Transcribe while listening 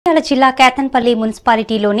జగిత్యాల జిల్లా Ketanpalli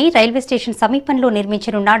మున్సిపాలిటీలోని railway station సమీపంలో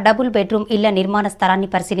నిర్మించనున్న double bedroom ఇళ్ల నిర్మాణ స్థలాన్ని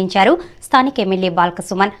పరిశీలించారు స్థానిక ఎమ్మెల్యే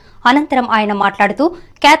బాల్కసుమన్. అనంతరం ఆయన మాట్లాడుతూ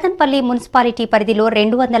కేతన్పల్లి మున్సిపాలిటీ పరిధిలో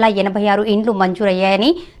 286 ఇండ్లు మంజూరయ్యాయని,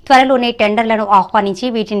 త్వరలోనే టెండర్లను ఆహ్వానించి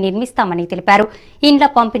వీటిని నిర్మిస్తామని తెలిపారు.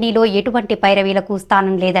 ఇండ్ల పంపిణీలో ఎటువంటి పైరవీలకు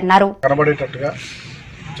స్థానం లేదన్నారు.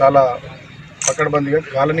 చాలా పకడ్బందీగా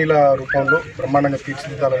కాలనీల రూపంలో బ్రహ్మాండంగా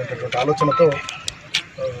తీర్చిదిద్దాలనేటటువంటి ఆలోచనతో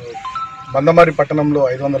మందమారి పట్టణంలో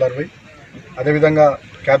 560, అదేవిధంగా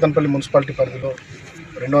కేతన్పల్లి మున్సిపాలిటీ పరిధిలో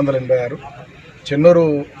 286, చెన్నూరు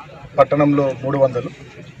పట్టణంలో 300,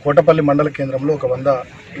 కోటపల్లి మండల కేంద్రంలో 100,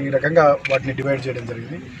 ఈ రకంగా వాటిని డివైడ్ చేయడం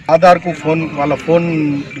జరిగింది. ఆధార్కు వాళ్ళ ఫోన్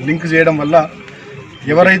లింక్ చేయడం వల్ల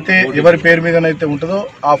ఎవరి పేరు మీదనైతే ఉంటుందో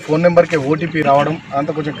ఆ ఫోన్ నెంబర్కే ఓటీపీ రావడం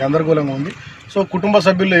అంతా కొంచెం గందరగోళంగా ఉంది. సో కుటుంబ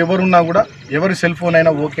సభ్యుల్లో ఎవరున్నా కూడా ఎవరి సెల్ ఫోన్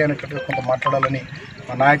అయినా ఓకే అనేటట్టుగా కొంత మాట్లాడాలని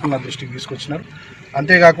మా నాయకులు నా దృష్టికి తీసుకొచ్చినారు.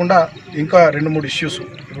 అంతేకాకుండా ఇంకా 2-3 ఇష్యూస్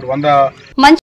ఇప్పుడు 100